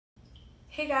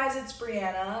Hey guys, it's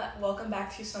Brianna. Welcome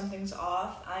back to Something's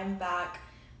Off. I'm back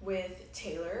with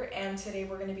Taylor, and today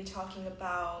we're going to be talking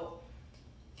about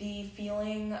the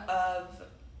feeling of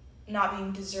not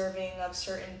being deserving of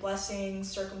certain blessings,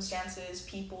 circumstances,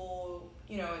 people,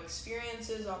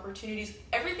 experiences, opportunities,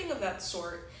 everything of that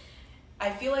sort.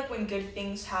 I feel like when good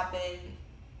things happen,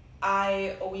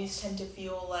 I always tend to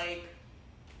feel like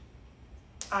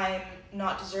I'm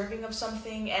not deserving of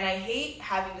something, and I hate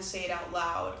having to say it out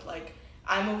loud.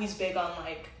 I'm always big on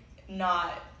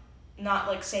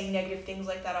not saying negative things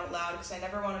like that out loud, because I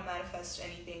never want to manifest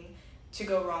anything to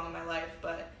go wrong in my life.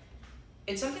 But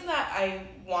it's something that I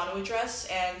want to address,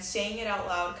 and saying it out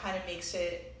loud kind of makes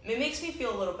me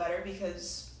feel a little better,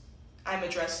 because I'm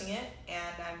addressing it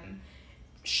and I'm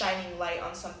shining light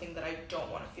on something that I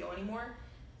don't want to feel anymore.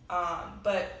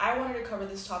 But I wanted to cover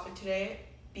this topic today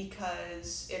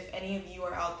because if any of you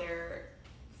are out there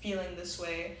feeling this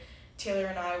way, Taylor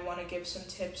and I want to give some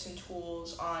tips and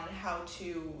tools on how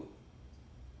to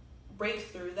break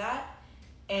through that,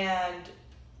 and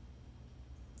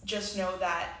just know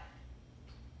that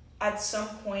at some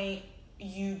point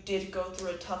you did go through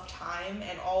a tough time,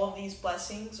 and all of these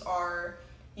blessings are,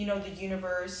 the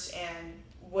universe and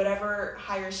whatever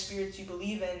higher spirits you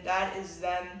believe in, that is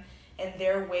them and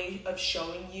their way of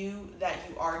showing you that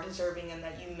you are deserving and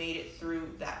that you made it through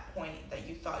that point that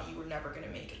you thought you were never going to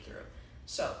make it through.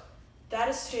 So that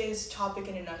is today's topic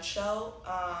in a nutshell.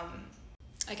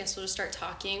 I guess we'll just start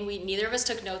talking. Neither of us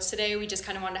took notes today. We just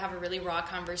kind of wanted to have a really raw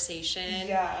conversation.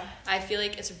 Yeah. I feel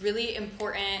like it's really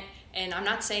important, and I'm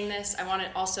not saying this. I want to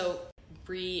also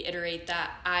reiterate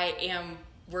that I am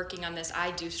working on this.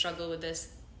 I do struggle with this.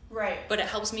 Right. But it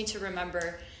helps me to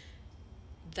remember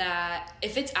that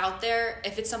if it's out there,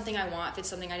 if it's something I want, if it's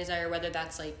something I desire, whether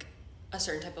that's like a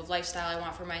certain type of lifestyle I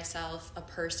want for myself, a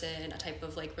person, a type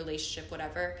of relationship,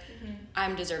 whatever,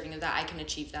 I'm deserving of that. I can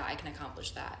achieve that. I can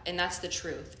accomplish that. And that's the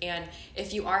truth. And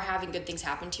if you are having good things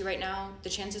happen to you right now, the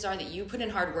chances are that you put in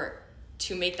hard work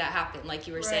to make that happen, like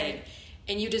you were saying,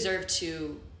 and you deserve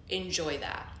to enjoy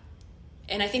that.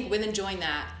 And I think with enjoying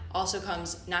that also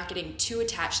comes not getting too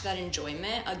attached to that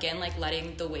enjoyment. Again,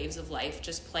 letting the waves of life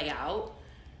just play out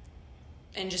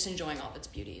and just enjoying all of its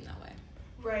beauty in that way.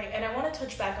 Right, and I want to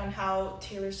touch back on how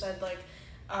Taylor said,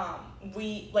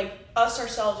 we, us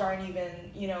ourselves aren't even,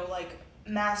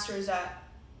 masters at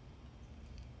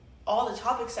all the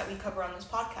topics that we cover on this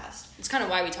podcast. It's kind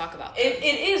of why we talk about them. It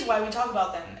is why we talk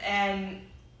about them, and,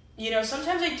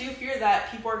 sometimes I do fear that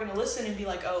people are going to listen and be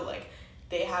like, oh,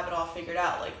 they have it all figured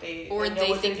out, they know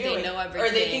what they're doing. They know everything.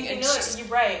 Or they think they know it, you're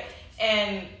right,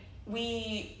 and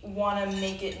we want to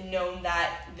make it known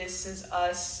that this is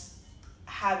us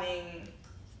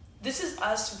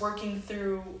working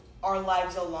through our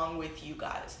lives along with you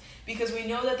guys, because we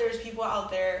know that there's people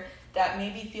out there that may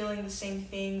be feeling the same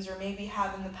things or maybe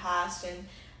have in the past. And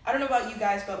I don't know about you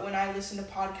guys, but when I listen to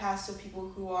podcasts of people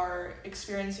who are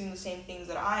experiencing the same things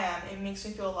that I am, it makes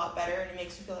me feel a lot better, and it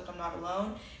makes me feel like I'm not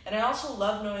alone. And I also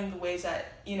love knowing the ways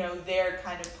that they're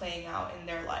kind of playing out in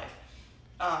their life.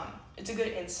 It's a good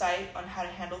insight on how to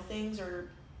handle things, or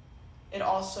it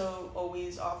also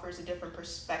always offers a different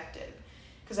perspective,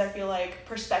 because I feel like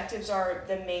perspectives are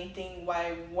the main thing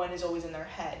why one is always in their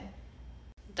head.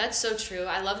 That's so true.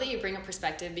 I love that you bring up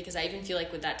perspective, because I even feel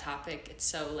like with that topic, it's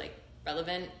so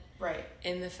relevant. Right.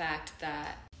 In the fact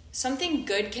that something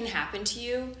good can happen to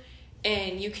you,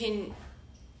 and you can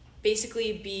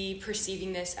basically be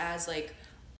perceiving this as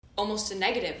almost a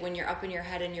negative when you're up in your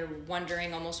head and you're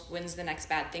wondering almost when's the next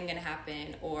bad thing gonna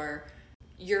happen, or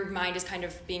your mind is kind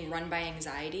of being run by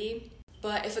anxiety.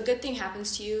 But if a good thing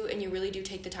happens to you and you really do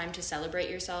take the time to celebrate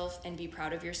yourself and be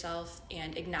proud of yourself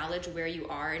and acknowledge where you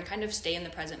are and kind of stay in the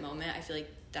present moment, I feel like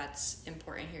that's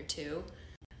important here too.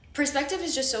 Perspective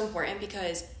is just so important,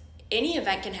 because any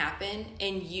event can happen,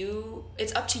 and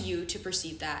it's up to you to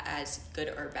perceive that as good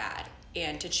or bad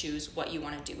and to choose what you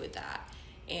want to do with that.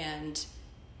 And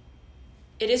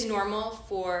it is normal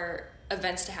for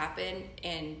events to happen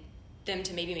and them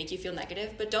to maybe make you feel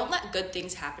negative, but don't let good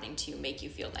things happening to you make you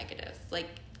feel negative.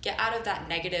 Get out of that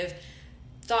negative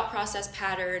thought process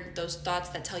pattern, those thoughts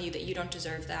that tell you that you don't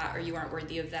deserve that, or you aren't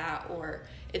worthy of that, or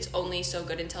it's only so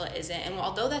good until it isn't. And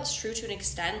although that's true to an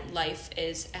extent, life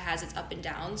has its up and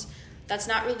downs. That's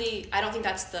not really, I don't think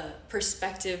that's the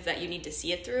perspective that you need to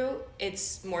see it through.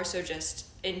 It's more so just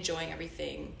enjoying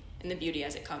everything and the beauty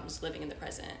as it comes, living in the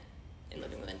present and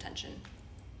living with intention.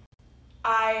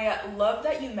 I love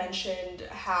that you mentioned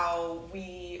how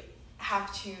we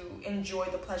have to enjoy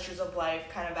the pleasures of life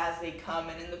kind of as they come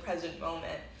and in the present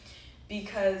moment,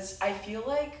 because I feel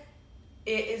like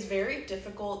it is very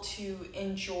difficult to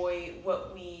enjoy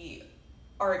what we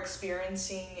are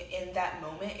experiencing in that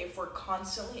moment, if we're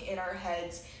constantly in our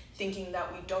heads thinking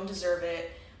that we don't deserve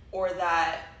it, or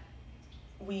that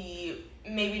we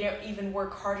maybe don't even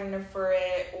work hard enough for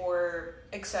it, or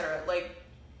etc. Like,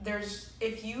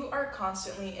 if you are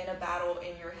constantly in a battle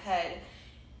in your head,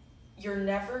 you're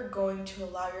never going to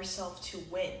allow yourself to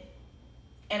win.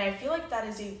 And I feel like that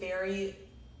is a very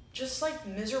just like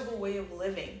miserable way of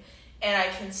living. And I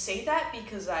can say that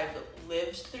because I've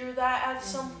lived through that at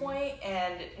some point,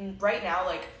 and right now,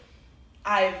 like,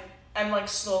 I'm like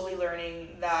slowly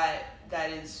learning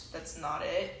that's not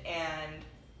it. And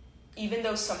even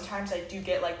though sometimes I do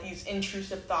get like these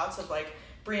intrusive thoughts of like,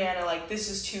 Brianna, like, this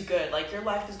is too good, like, your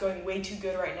life is going way too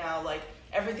good right now, like,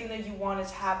 everything that you want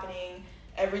is happening,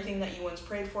 everything that you once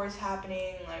prayed for is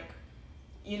happening, like,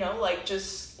 you know, like,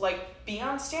 just like be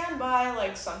on standby,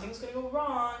 like, something's gonna go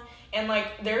wrong. And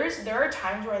like there are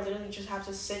times where I literally just have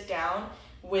to sit down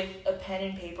with a pen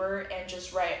and paper and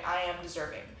just write, I am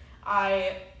deserving,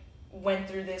 I went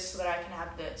through this so that I can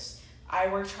have this, I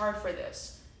worked hard for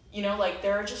this, you know. Like,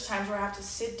 there are just times where I have to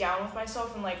sit down with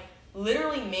myself and like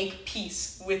literally make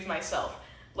peace with myself.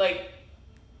 Like,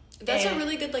 that's a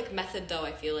really good like method though,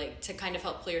 I feel like, to kind of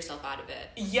help pull yourself out of it.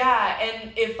 Yeah,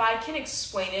 and if I can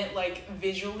explain it like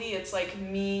visually, it's like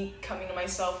me coming to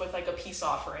myself with like a peace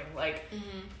offering, like,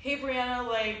 hey Brianna,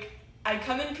 like, I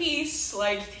come in peace,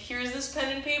 like, here's this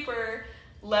pen and paper,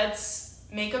 let's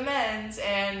make amends.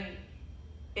 And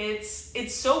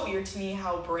it's so weird to me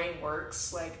how brain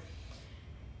works. Like,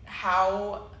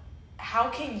 how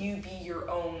can you be your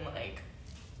own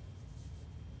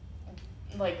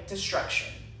like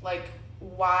destruction? Like,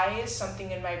 why is something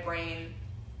in my brain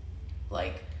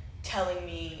like telling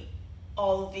me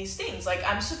all of these things? Like,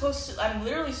 I'm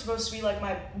literally supposed to be like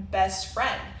my best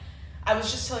friend. I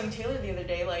was just telling Taylor the other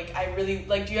day, like, I really,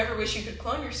 like, do you ever wish you could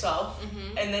clone yourself?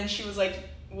 And then she was like,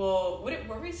 well, what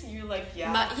were we saying? You were like,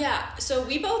 yeah. Yeah, so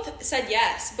we both said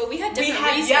yes, but we had different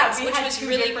reasons, which was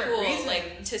really cool, reasons.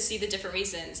 Like, to see the different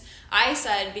reasons. I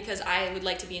said because I would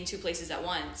like to be in two places at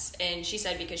once, and she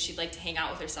said because she'd like to hang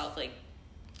out with herself, like,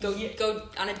 go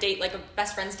on a date, like a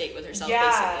best friend's date with herself,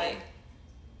 basically.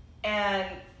 And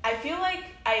I feel like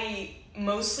I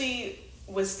mostly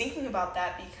was thinking about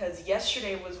that because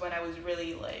yesterday was when I was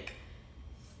really like,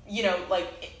 you know,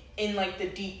 like, in like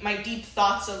my deep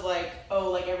thoughts of like, oh,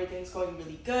 like, everything's going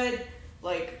really good,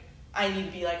 like, I need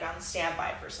to be like on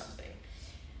standby for something.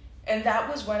 And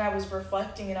that was when I was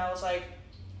reflecting, and I was like,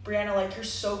 Brianna, like, you're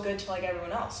so good to like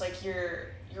everyone else, like,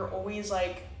 you're always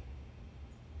like,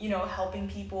 you know, helping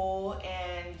people,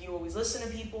 and you always listen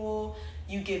to people,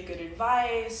 you give good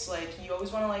advice, like, you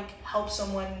always want to like help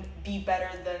someone be better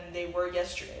than they were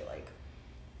yesterday, like,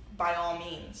 by all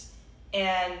means.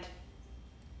 And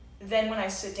then when I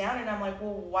sit down and I'm like,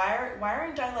 well, why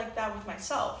aren't I like that with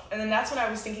myself? And then that's when I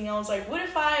was thinking, I was like, what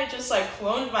if I just like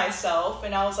cloned myself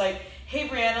and I was like, hey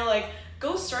Brianna, like,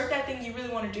 go start that thing you really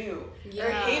want to do. Yeah.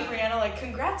 Or hey Brianna, like,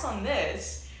 congrats on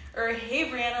this. Or hey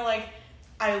Brianna, like,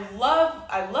 I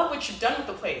love what you've done with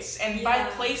the place. And by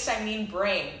place I mean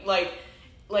brain. Like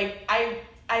I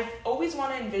always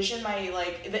want to envision my,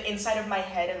 like, the inside of my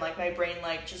head and like my brain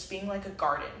like just being like a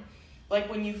garden.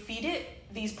 Like, when you feed it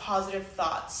these positive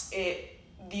thoughts, it,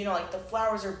 you know, like, the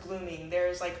flowers are blooming,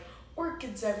 there's like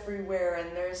orchids everywhere,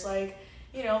 and there's like,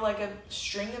 you know, like a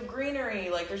string of greenery,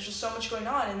 like, there's just so much going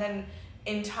on. And then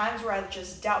in times where I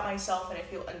just doubt myself and I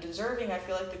feel undeserving, I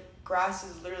feel like the grass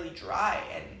is literally dry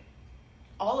and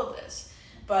all of this.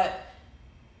 But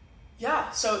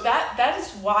yeah, so that is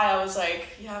why I was like,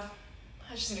 yeah,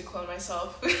 I just need to clone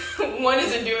myself. One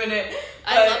isn't doing it.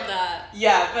 But, I love that.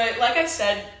 Yeah, but like I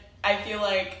said, I feel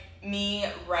like me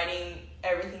writing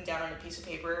everything down on a piece of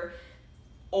paper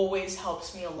always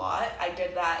helps me a lot. I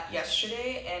did that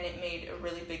yesterday and it made a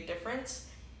really big difference.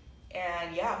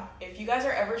 And yeah, if you guys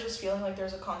are ever just feeling like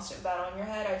there's a constant battle in your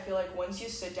head, I feel like once you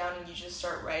sit down and you just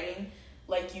start writing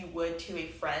like you would to a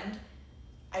friend,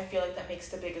 I feel like that makes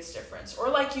the biggest difference. Or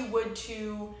like you would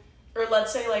to, or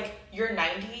let's say like you're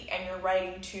 90 and you're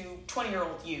writing to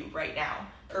 20-year-old you right now,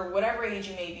 or whatever age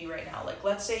you may be right now. Like,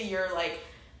 let's say you're like,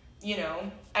 you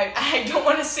know, I don't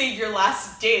want to say your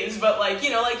last days, but like,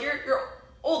 you know, like you're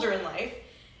older in life,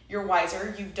 you're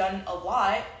wiser, you've done a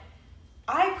lot.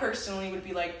 I personally would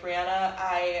be like, Brianna,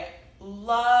 I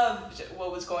loved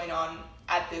what was going on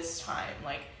at this time.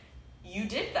 Like, you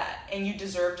did that and you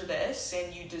deserved this,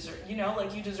 and you deserve, you know,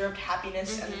 like, you deserved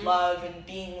happiness and love and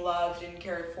being loved and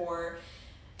cared for.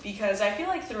 Because I feel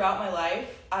like throughout my life,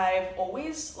 I've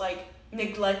always like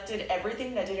neglected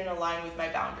everything that didn't align with my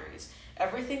boundaries.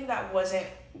 Everything that wasn't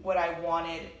what I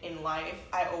wanted in life,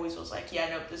 I always was like, yeah,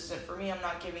 nope, this isn't for me. I'm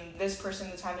not giving this person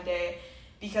the time of day.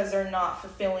 because they're not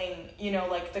fulfilling,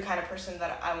 like the kind of person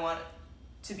that I want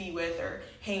to be with or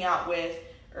hang out with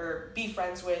or be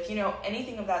friends with,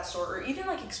 anything of that sort, or even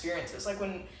like experiences. Like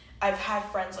when I've had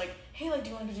friends like, hey, like,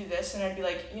 do you want to do this? And I'd be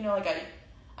like, like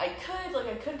I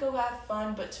could go have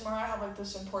fun, but tomorrow I have like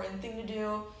this important thing to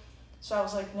do. So I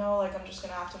was like, no, like I'm just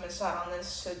gonna have to miss out on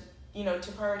this to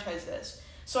to prioritize this.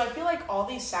 So I feel like all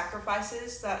these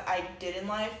sacrifices that I did in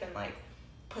life and like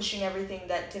pushing everything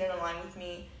that didn't align with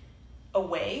me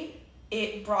away,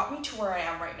 it brought me to where I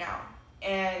am right now.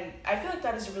 And I feel like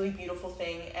that is a really beautiful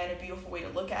thing and a beautiful way to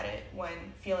look at it when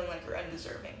feeling like you're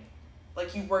undeserving.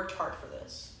 Like you worked hard for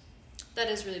this. That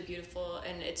is really beautiful,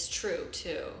 and it's true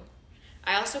too.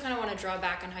 I also kind of want to draw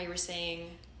back on how you were saying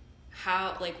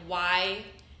why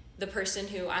the person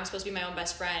who I'm supposed to be my own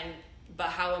best friend, but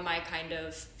how am I kind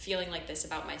of feeling like this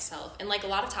about myself? And like a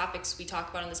lot of topics we talk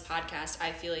about on this podcast,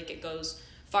 I feel like it goes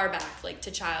far back, like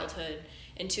to childhood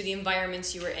and to the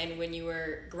environments you were in when you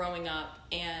were growing up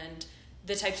and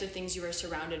the types of things you were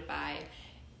surrounded by.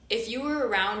 If you were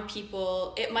around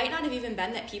people, it might not have even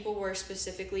been that people were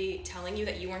specifically telling you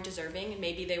that you weren't deserving, and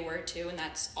maybe they were too, and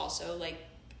that's also like,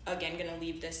 again, gonna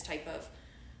leave this type of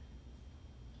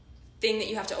thing that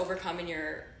you have to overcome in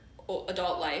your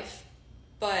adult life.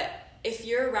 But if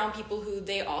you're around people who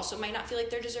they also might not feel like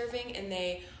they're deserving, and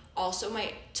they also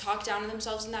might talk down on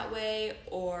themselves in that way,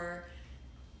 or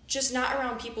just not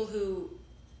around people who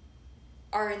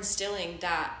are instilling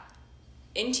that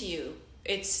into you,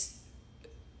 it's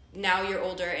now you're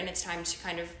older and it's time to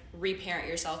kind of reparent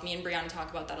yourself. Me and Brianna talk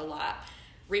about that a lot.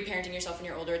 Reparenting yourself when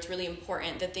you're older, it's really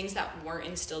important. The things that weren't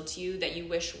instilled to you that you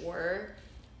wish were,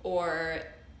 or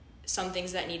some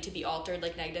things that need to be altered,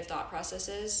 like negative thought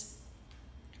processes.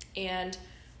 And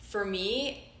for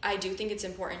me, I do think it's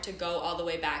important to go all the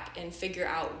way back and figure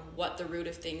out what the root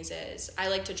of things is. I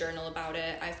like to journal about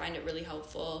it. I find it really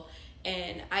helpful.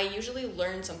 And I usually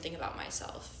learn something about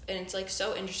myself. And it's like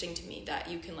so interesting to me that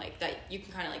you can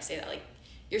kind of like say that like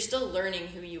you're still learning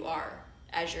who you are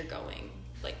as you're going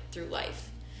like through life.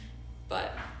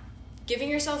 But giving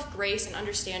yourself grace and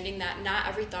understanding that not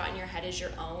every thought in your head is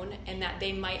your own, and that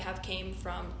they might have came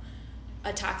from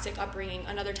a toxic upbringing,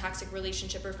 another toxic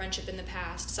relationship or friendship in the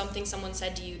past, something someone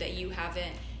said to you that you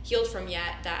haven't healed from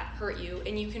yet that hurt you.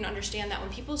 And you can understand that when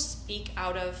people speak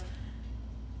at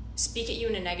you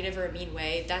in a negative or a mean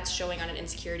way, that's showing on an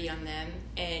insecurity on them,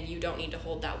 and you don't need to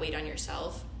hold that weight on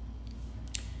yourself.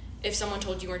 If someone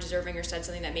told you weren't deserving or said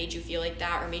something that made you feel like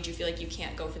that, or made you feel like you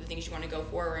can't go for the things you want to go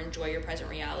for or enjoy your present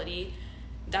reality,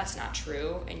 that's not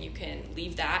true, and you can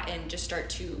leave that and just start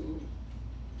to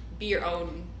be your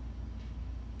own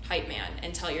hype man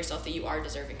and tell yourself that you are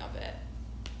deserving of it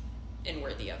and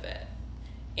worthy of it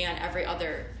and every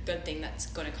other good thing that's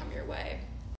going to come your way.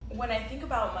 When I think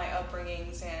about my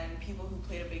upbringings and people who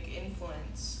played a big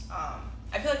influence,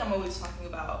 I feel like I'm always talking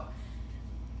about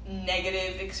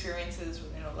negative experiences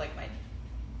with, like my,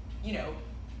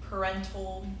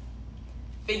 parental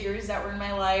figures that were in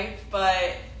my life.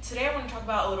 But today I want to talk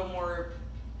about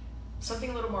something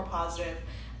a little more positive.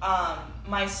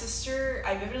 My sister,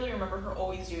 I vividly remember her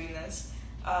always doing this.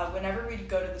 Whenever we'd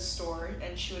go to the store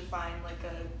and she would find like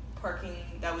a parking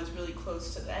that was really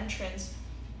close to the entrance,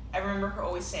 I remember her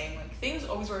always saying like things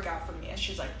always work out for me as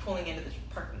she's like pulling into the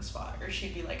parking spot, or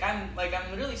she'd be like, I'm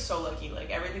literally so lucky, like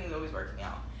everything's always working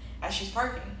out as she's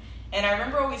parking. And I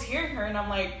remember always hearing her, and I'm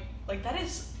like that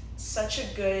is such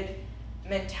a good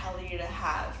mentality to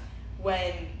have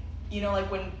when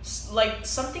when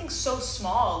something so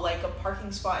small like a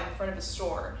parking spot in front of a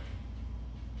store,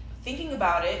 thinking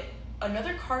about it,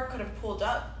 another car could have pulled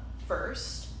up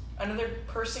first, another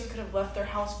person could have left their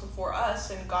house before us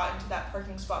and got into that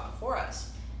parking spot before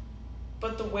us.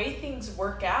 But the way things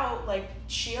work out, like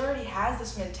she already has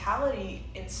this mentality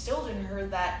instilled in her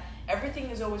that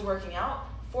everything is always working out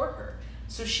for her.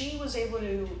 So she was able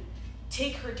to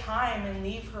take her time and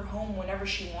leave her home whenever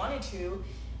she wanted to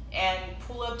and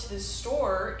pull up to this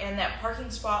store, and that parking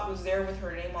spot was there with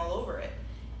her name all over it.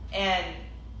 And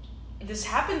this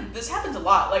happens a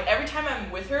lot. Like every time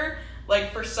I'm with her,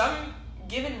 like for some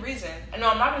given reason, no,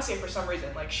 I'm not gonna say for some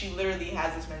reason, like she literally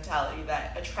has this mentality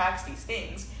that attracts these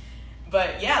things.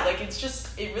 But yeah, like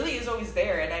it really is always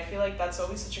there, and I feel like that's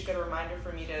always such a good reminder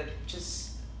for me to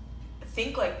just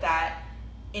think like that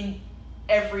in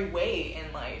every way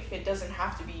in life. It doesn't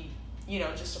have to be,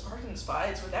 just a parking spot.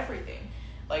 It's with everything.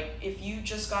 Like if you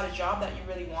just got a job that you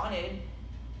really wanted,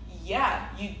 yeah,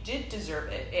 you did deserve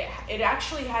it. It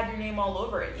actually had your name all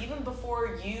over it, even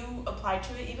before you applied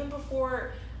to it, even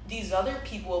before these other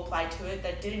people applied to it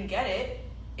that didn't get it.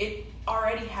 It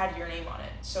already had your name on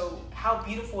it. So how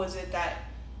beautiful is it that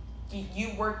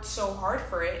you worked so hard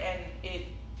for it, and it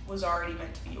was already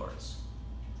meant to be yours.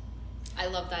 I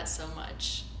love that so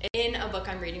much. In a book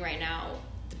I'm reading right now,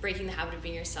 Breaking the Habit of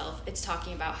Being Yourself, it's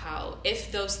talking about how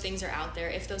if those things are out there,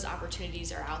 if those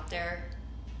opportunities are out there,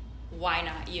 why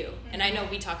not you? Mm-hmm. And I know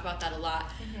we talk about that a lot,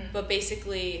 mm-hmm. but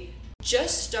basically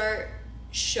just start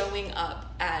showing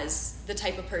up as the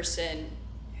type of person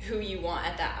who you want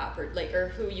at that or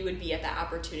who you would be at that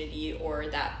opportunity or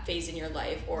that phase in your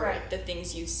life, or right. the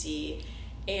things you see,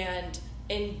 and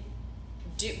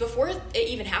before it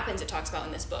even happens, it talks about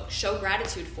in this book, show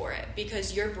gratitude for it,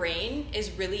 because your brain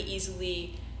is really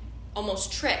easily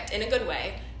almost tricked in a good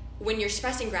way. When you're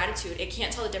expressing gratitude, it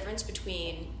can't tell the difference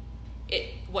between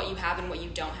what you have and what you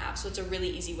don't have. So it's a really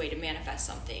easy way to manifest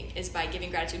something, is by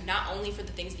giving gratitude not only for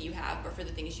the things that you have, but for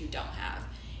the things you don't have.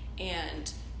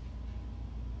 And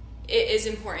it is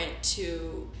important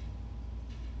to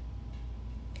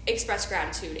express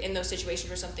gratitude in those situations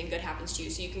where something good happens to you,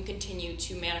 so you can continue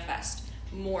to manifest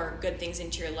more good things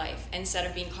into your life, instead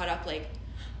of being caught up like,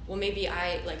 well, maybe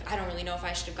I don't really know if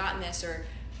I should have gotten this, or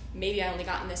maybe I only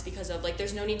gotten this because of, like,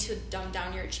 there's no need to dumb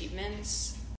down your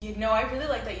achievements. You know, I really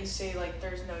like that you say, like,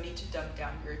 there's no need to dumb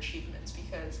down your achievements,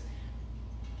 because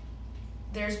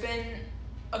there's been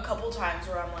a couple times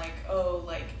where I'm like, oh,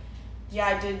 like, yeah,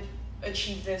 I did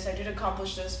achieve this, I did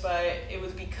accomplish this, but it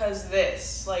was because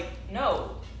this. Like,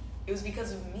 no, it was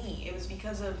because of me. It was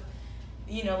because of,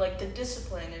 you know, like, the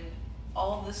discipline and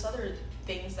all of this other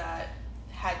things that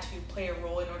had to play a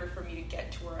role in order for me to get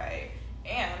to where I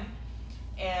am.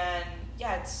 And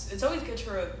yeah, it's always good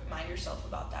to remind yourself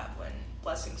about that when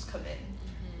blessings come in.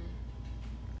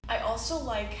 Mm-hmm. I also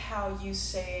like how you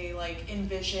say, like,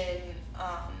 envision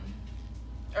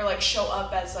or like show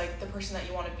up as like the person that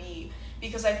you want to be,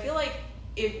 because I feel like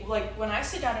when I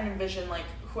sit down and envision like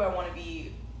who I want to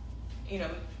be, you know,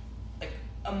 like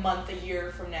a month, a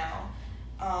year from now,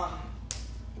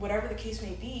 whatever the case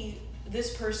may be,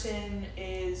 this person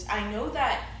is, I know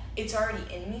that it's already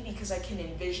in me because I can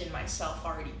envision myself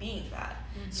already being that.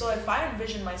 Mm-hmm. So if I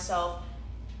envision myself,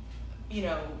 you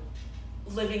know,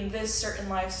 living this certain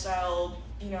lifestyle,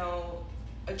 you know,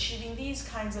 achieving these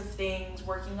kinds of things,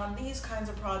 working on these kinds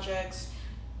of projects,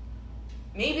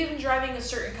 maybe even driving a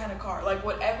certain kind of car, like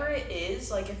whatever it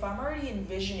is, like if I'm already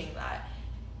envisioning that,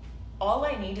 all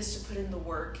I need is to put in the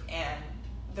work and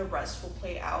the rest will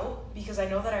play out, because I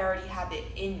know that I already have it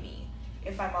in me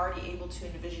if I'm already able to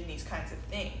envision these kinds of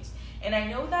things. And I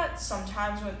know that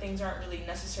sometimes when things aren't really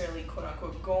necessarily quote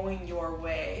unquote going your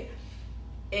way,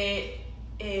 it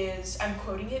is, I'm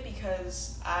quoting it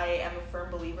because I am a firm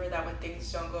believer that when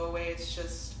things don't go away, it's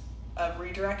just a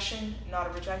redirection, not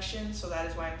a rejection. So that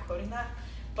is why I'm quoting that.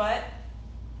 But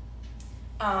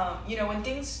you know, when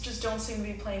things just don't seem to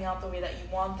be playing out the way that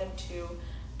you want them to,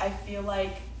 I feel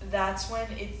like that's when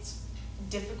it's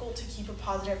difficult to keep a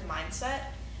positive mindset.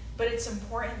 But it's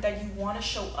important that you want to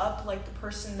show up like the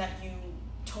person that you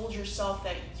told yourself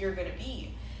that you're going to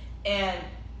be. And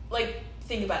like,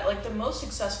 think about it, like the most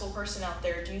successful person out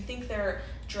there, do you think they're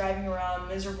driving around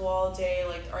miserable all day?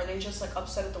 Like, are they just like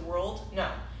upset at the world? No.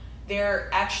 They're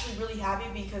actually really happy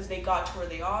because they got to where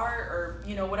they are, or,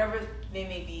 you know, whatever they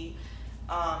may be.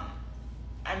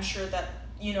 I'm sure that,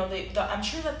 you know, I'm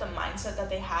sure that the mindset that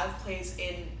they have plays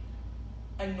an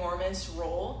enormous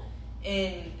role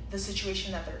in the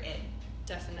situation that they're in.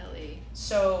 Definitely.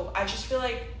 So I just feel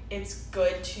like it's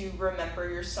good to remember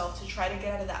yourself to try to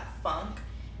get out of that funk,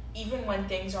 even when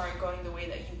things aren't going the way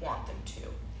that you want them to,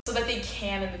 so that they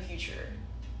can in the future.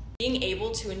 Being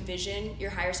able to envision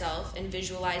your higher self and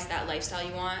visualize that lifestyle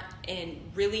you want, and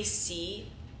really see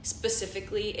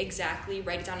specifically, exactly,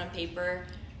 write it down on paper,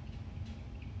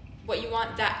 what you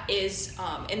want, that is,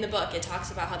 in the book, it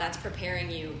talks about how that's preparing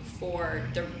you for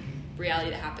the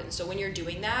reality that happens. So when you're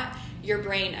doing that, your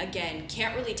brain, again,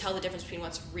 can't really tell the difference between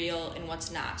what's real and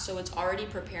what's not. So it's already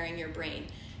preparing your brain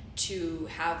to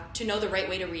know the right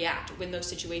way to react when those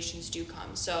situations do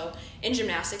come. So in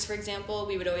gymnastics, for example,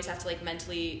 we would always have to like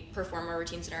mentally perform our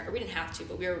routines or we didn't have to,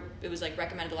 but it was like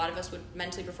recommended. A lot of us would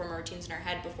mentally perform our routines in our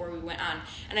head before we went on.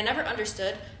 And I never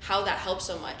understood how that helped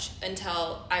so much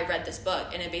until I read this book,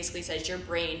 and it basically says your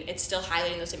brain, it's still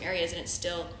highlighting those same areas, and it's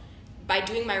still, by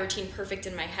doing my routine perfect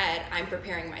in my head, I'm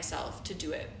preparing myself to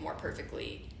do it more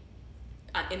perfectly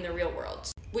in the real world.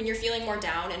 When you're feeling more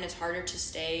down and it's harder to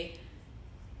stay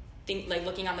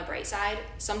looking on the bright side,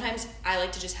 sometimes I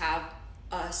like to just have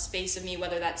a space of me,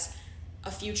 whether that's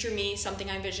a future me, something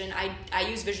I envision. I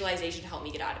use visualization to help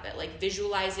me get out of it, like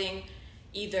visualizing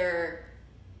either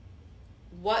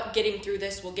what getting through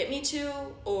this will get me to,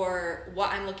 or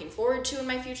what I'm looking forward to in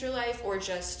my future life, or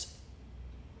just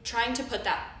trying to put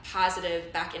that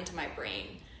positive back into my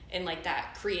brain and like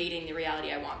that creating the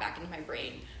reality I want back into my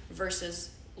brain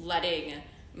versus letting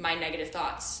my negative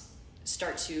thoughts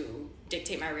start to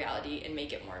dictate my reality and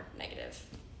make it more negative.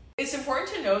 It's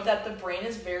important to know that the brain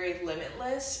is very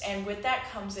limitless, and with that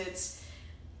comes its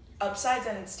upsides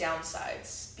and its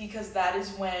downsides, because that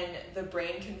is when the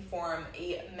brain can form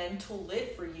a mental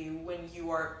lid for you when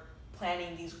you are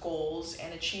planning these goals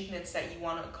and achievements that you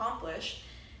want to accomplish.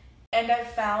 And I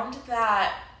found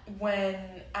that when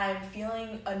I'm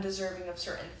feeling undeserving of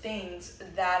certain things,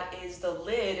 that is the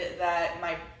lid that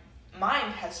my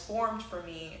mind has formed for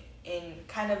me in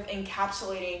kind of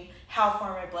encapsulating how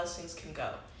far my blessings can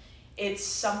go. It's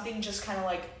something just kind of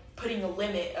like putting a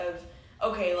limit of,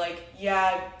 okay, like,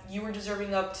 yeah, you were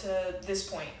deserving up to this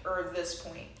point or this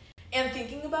point. And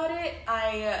thinking about it,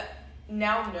 I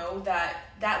now know that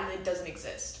that lid doesn't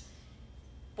exist.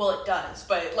 Well, it does,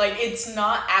 but like it's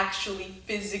not actually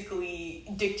physically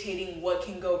dictating what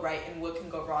can go right and what can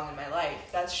go wrong in my life.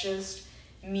 That's just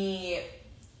me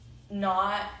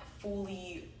not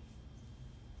fully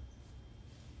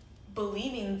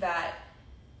believing that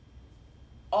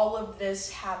all of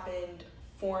this happened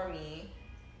for me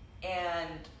and,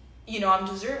 you know, I'm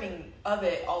deserving of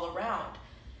it all around.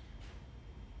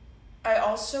 I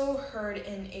also heard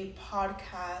in a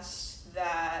podcast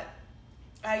that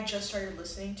I just started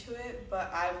listening to it,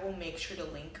 but I will make sure to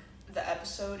link the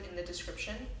episode in the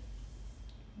description.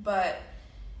 But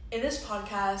in this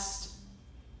podcast,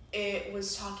 it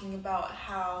was talking about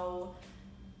how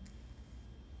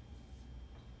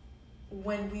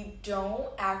when we don't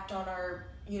act on our,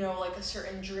 you know, like a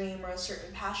certain dream or a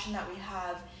certain passion that we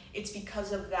have, it's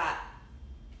because of that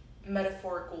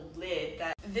metaphorical lid,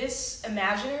 that this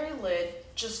imaginary lid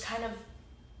just kind of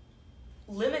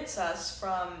limits us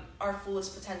from our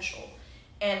fullest potential.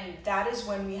 And that is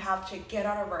when we have to get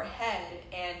out of our head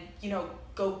and, you know,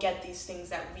 go get these things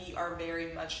that we are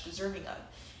very much deserving of.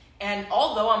 And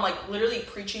although I'm like literally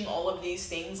preaching all of these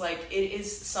things, like it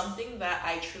is something that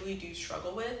I truly do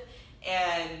struggle with.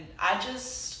 And I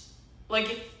just,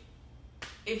 like,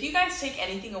 if you guys take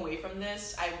anything away from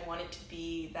this, I want it to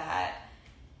be that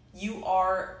you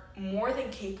are more than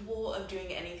capable of doing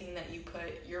anything that you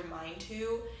put your mind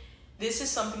to. This is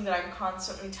something that I'm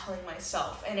constantly telling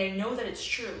myself, and I know that it's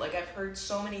true. Like, I've heard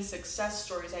so many success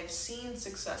stories, I've seen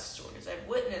success stories, I've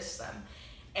witnessed them,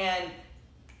 and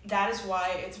that is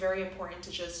why it's very important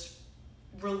to just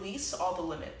release all the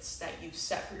limits that you've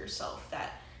set for yourself,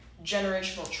 that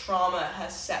generational trauma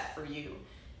has set for you.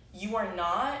 You are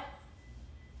not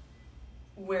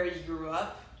where you grew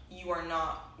up, you are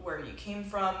not where you came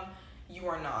from, you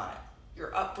are not your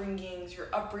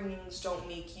upbringings don't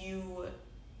make you.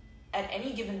 At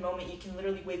any given moment, you can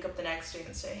literally wake up the next day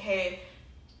and say, hey,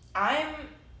 I'm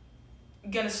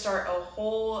gonna start a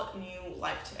whole new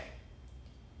life today.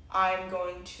 I'm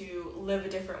going to live a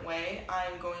different way,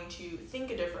 I'm going to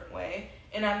think a different way,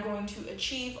 and I'm going to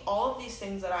achieve all of these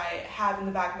things that I have in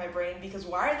the back of my brain, because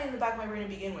why are they in the back of my brain to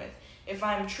begin with? If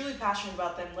I'm truly passionate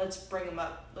about them, let's bring them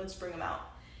up, let's bring them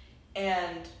out.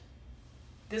 And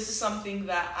this is something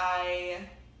that I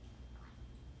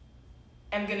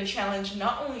am going to challenge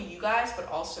not only you guys, but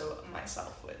also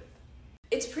myself with.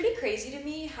 It's pretty crazy to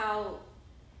me how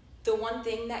the one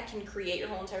thing that can create your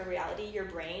whole entire reality, your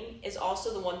brain, is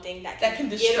also the one thing that can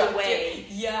get away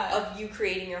of you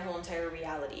creating your whole entire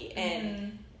reality.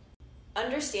 And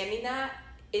understanding that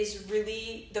is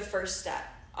really the first step.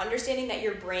 Understanding that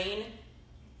your brain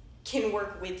can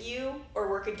work with you or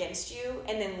work against you,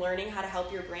 and then learning how to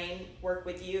help your brain work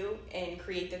with you and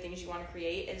create the things you want to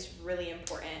create is really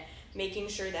important. Making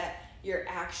sure that your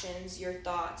actions, your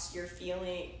thoughts, your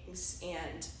feelings,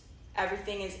 and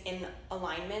everything is in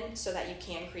alignment so that you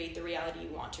can create the reality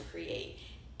you want to create.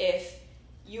 If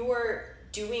you are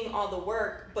doing all the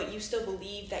work, but you still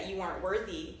believe that you aren't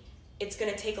worthy, it's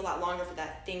going to take a lot longer for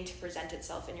that thing to present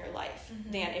itself in your life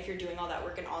than if you're doing all that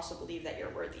work and also believe that you're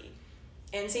worthy.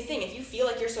 And same thing, if you feel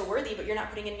like you're so worthy, but you're not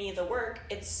putting in any of the work,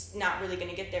 it's not really going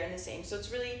to get there in the same. So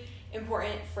it's really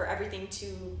important for everything to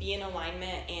be in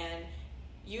alignment and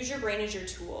use your brain as your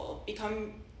tool.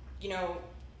 Become,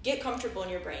 get comfortable in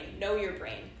your brain. Know your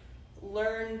brain.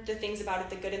 Learn the things about it,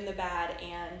 the good and the bad,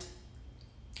 and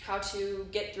how to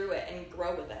get through it and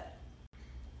grow with it.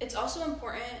 It's also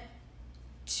important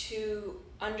to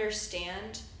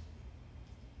understand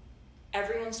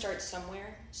everyone starts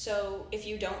somewhere. So if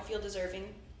you don't feel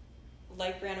deserving,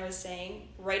 like Brianna was saying,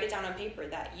 write it down on paper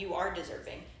that you are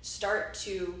deserving. Start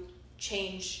to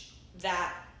change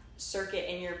that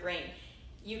circuit in your brain.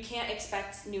 You can't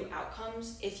expect new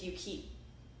outcomes if you keep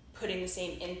putting the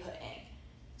same input in.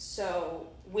 So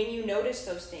when you notice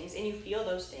those things and you feel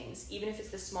those things, even if it's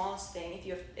the smallest thing,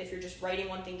 if you're just writing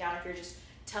one thing down, if you're just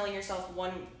telling yourself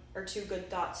one or two good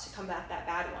thoughts to combat that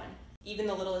bad one, even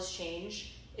the littlest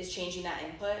change is changing that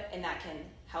input, and that can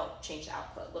help change the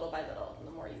output little by little, the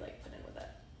more you like put in with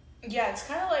it. Yeah, it's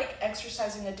kind of like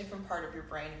exercising a different part of your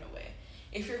brain in a way.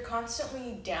 If you're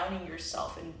constantly downing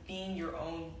yourself and being your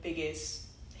own biggest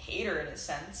hater in a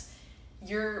sense,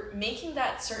 you're making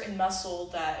that certain muscle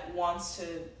that wants to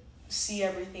see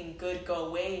everything good go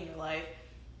away in your life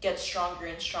get stronger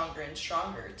and stronger and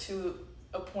stronger to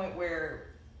a point where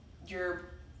you're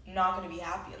not going to be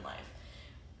happy in life.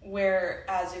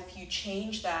 Whereas if you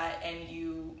change that and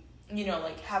you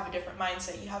like have a different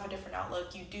mindset, you have a different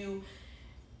outlook, you do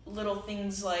little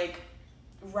things like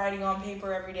writing on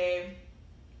paper every day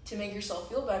to make yourself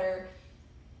feel better,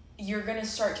 you're going to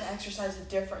start to exercise a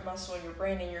different muscle in your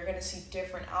brain, and you're going to see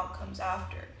different outcomes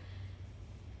after.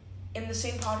 In the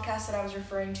same podcast that I was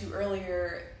referring to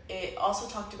earlier, it also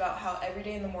talked about how every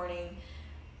day in the morning,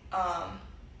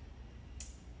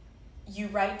 you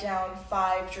write down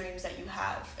 5 dreams that you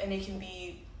have, and it can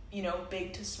be,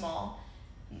 big to small.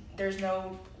 There's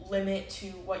no limit to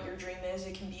what your dream is.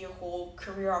 It can be a whole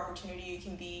career opportunity. It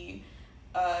can be,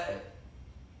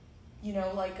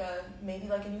 maybe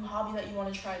like a new hobby that you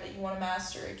want to try, that you want to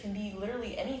master. It can be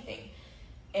literally anything.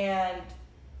 And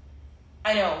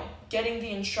I know getting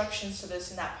the instructions to this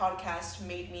in that podcast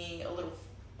made me a little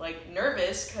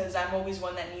nervous, because I'm always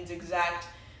one that needs exact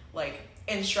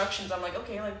instructions. I'm like,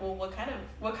 okay, well, what kind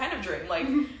of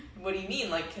dream? What do you mean?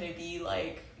 Can it be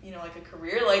a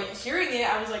career? Hearing it,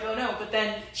 I was like, oh no. But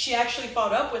then she actually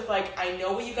followed up with I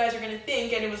know what you guys are gonna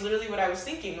think, and it was literally what I was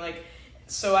thinking.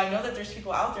 So I know that there's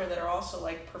people out there that are also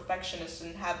perfectionists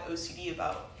and have OCD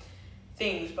about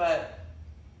things, but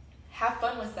have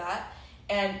fun with that.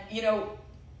 And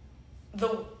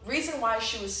the reason why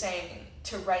she was saying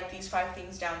to write these 5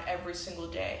 things down every single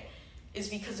day is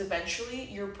because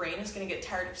eventually your brain is going to get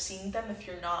tired of seeing them if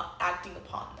you're not acting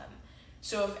upon them.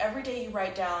 So if every day you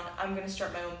write down, I'm going to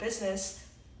start my own business,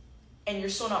 and you're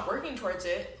still not working towards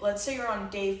it, let's say you're on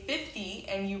day 50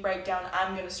 and you write down,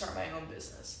 I'm going to start my own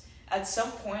business. At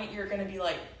some point, you're going to be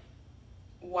like,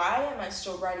 why am I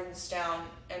still writing this down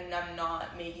and I'm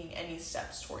not making any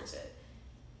steps towards it?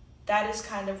 That is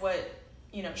kind of what,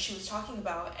 she was talking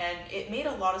about, and it made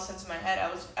a lot of sense in my head.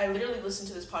 I literally listened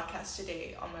to this podcast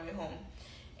today on my way home,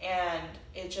 and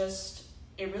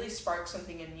it really sparked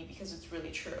something in me, because it's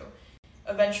really true.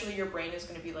 Eventually your brain is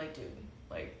going to be like, dude,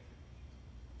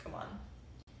 come on.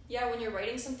 Yeah, when you're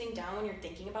writing something down, when you're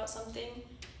thinking about something,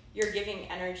 you're giving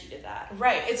energy to that.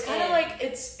 Right. It's kind of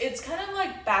it's kind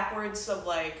of backwards of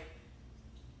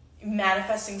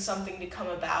manifesting something to come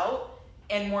about,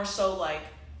 and more so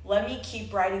let me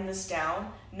keep writing this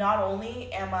down. Not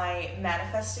only am I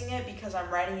manifesting it because I'm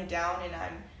writing it down and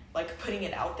I'm putting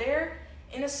it out there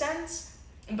in a sense,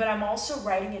 but I'm also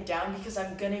writing it down because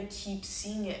I'm gonna keep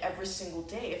seeing it every single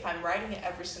day. If I'm writing it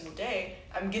every single day,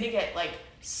 I'm gonna get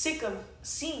sick of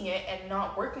seeing it and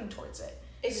not working towards it.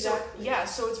 Exactly.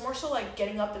 So it's more so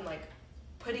getting up and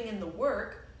putting in the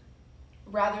work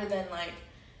rather than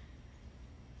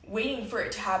waiting for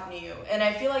it to happen to you. And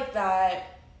I feel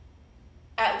that,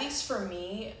 at least for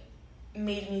me,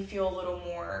 made me feel a little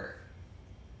more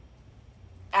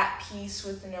at peace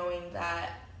with knowing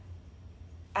that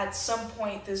at some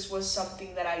point this was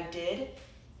something that I did,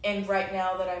 and right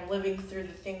now that I'm living through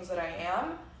the things that I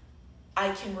am,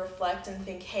 I can reflect and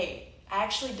think, hey, I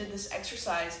actually did this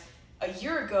exercise a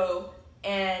year ago,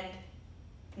 and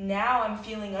now I'm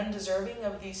feeling undeserving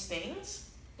of these things.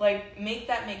 Make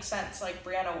that make sense.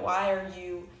 Brianna, why are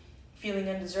you feeling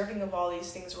undeserving of all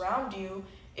these things around you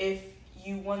if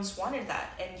you once wanted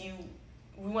that? And you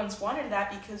once wanted that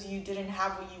because you didn't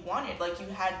have what you wanted. You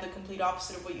had the complete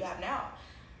opposite of what you have now.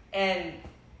 And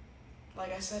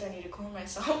like I said, I need to clone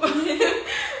myself.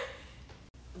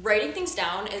 Writing things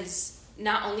down is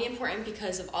not only important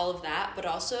because of all of that, but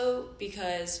also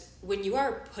because when you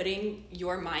are putting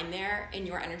your mind there and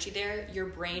your energy there, your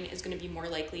brain is going to be more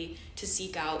likely to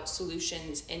seek out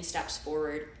solutions and steps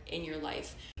forward in your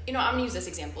life. I'm going to use this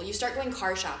example. You start going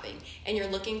car shopping and you're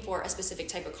looking for a specific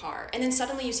type of car, and then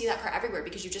suddenly you see that car everywhere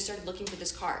because you just started looking for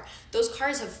this car. Those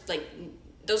cars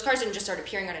didn't just start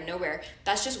appearing out of nowhere.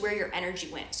 That's just where your energy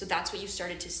went. So that's what you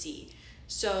started to see.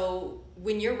 So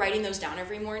when you're writing those down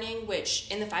every morning, which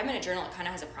in the 5-minute journal, it kind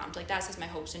of has a prompt like that. It says my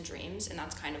hopes and dreams, and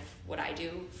that's kind of what I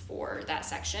do for that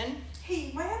section. Hey,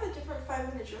 you might have a different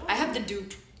 5-minute journal. I have the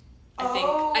dupe.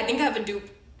 I think I have a dupe.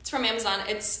 It's from Amazon.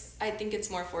 I think it's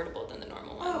more affordable than the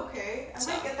normal one. Oh, okay. I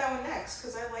might get that one next,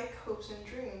 because I like hopes and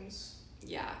dreams.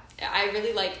 Yeah, I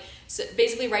really like, so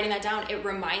basically writing that down. It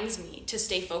reminds me to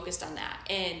stay focused on that.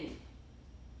 And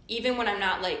even when I'm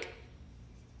not like,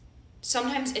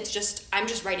 sometimes it's just, I'm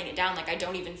just writing it down. Like, I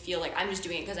don't even feel like I'm just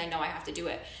doing it because I know I have to do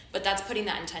it. But that's putting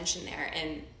that intention there.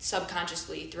 And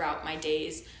subconsciously throughout my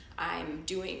days, I'm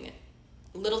doing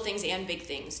little things and big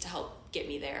things to help get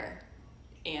me there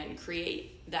and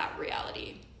create that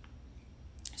reality.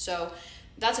 So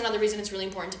that's another reason it's really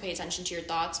important to pay attention to your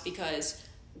thoughts, because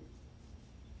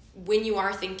when you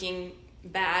are thinking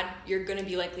bad, you're going to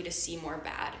be likely to see more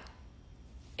bad.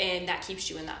 And that keeps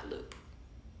you in that loop.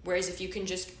 Whereas if you can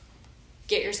just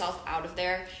get yourself out of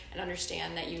there and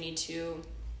understand that you need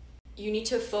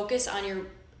to focus on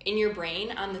in your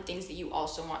brain on the things that you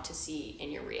also want to see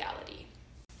in your reality.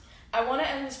 I want to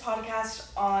end this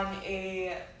podcast on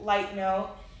a light note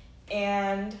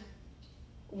and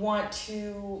want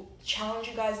to challenge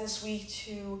you guys this week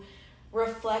to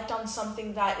reflect on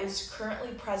something that is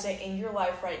currently present in your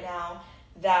life right now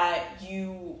that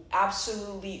you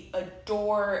absolutely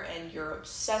adore and you're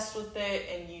obsessed with it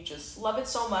and you just love it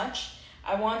so much.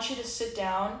 I want you to sit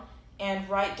down and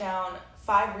write down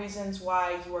 5 reasons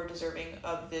why you are deserving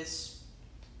of this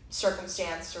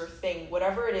circumstance or thing,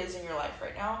 whatever it is in your life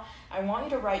right now. I want you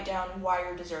to write down why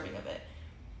you're deserving of it.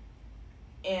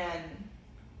 And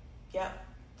yeah,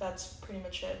 that's pretty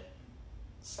much it.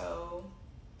 So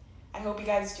I hope you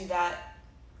guys do that.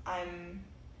 I'm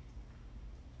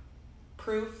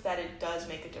proof that it does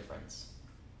make a difference,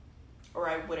 or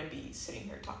I wouldn't be sitting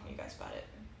here talking to you guys about it.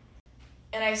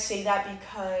 And I say that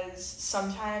because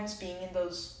sometimes being in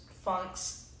those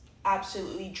funks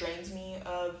absolutely drains me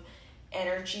of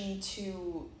energy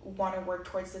to want to work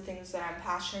towards the things that I'm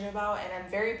passionate about, and I'm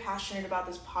very passionate about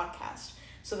this podcast.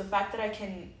 So the fact that I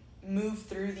can move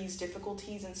through these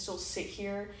difficulties and still sit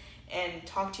here and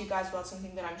talk to you guys about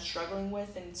something that I'm struggling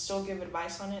with and still give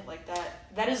advice on it, like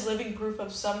that is living proof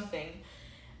of something.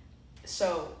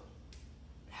 So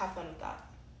have fun with that.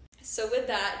 So with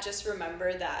that, just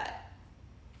remember that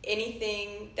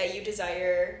anything that you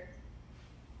desire,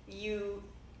 you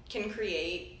can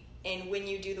create. And when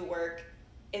you do the work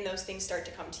and those things start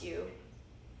to come to you,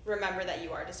 remember that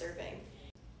you are deserving.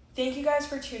 Thank you guys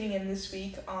for tuning in this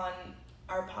week on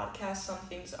our podcast,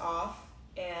 Something's Off.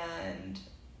 And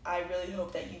I really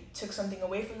hope that you took something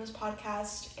away from this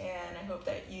podcast. And I hope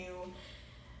that you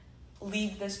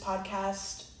leave this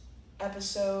podcast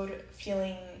episode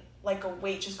feeling like a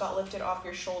weight just got lifted off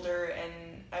your shoulder.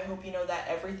 And I hope you know that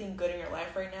everything good in your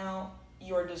life right now,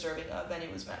 you're deserving of, and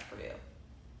it was meant for you.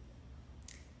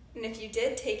 And if you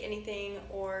did take anything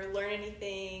or learn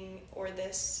anything or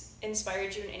this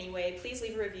inspired you in any way, please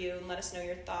leave a review and let us know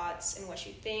your thoughts and what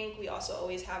you think. We also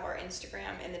always have our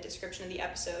Instagram in the description of the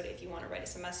episode if you want to write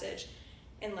us a message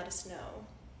and let us know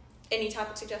any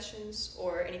topic suggestions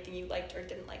or anything you liked or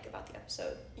didn't like about the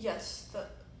episode. Yes,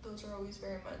 those are always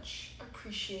very much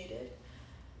appreciated.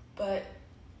 But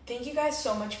thank you guys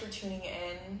so much for tuning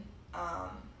in.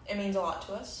 It means a lot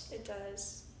to us. It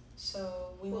does.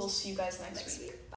 So we'll see you guys next week.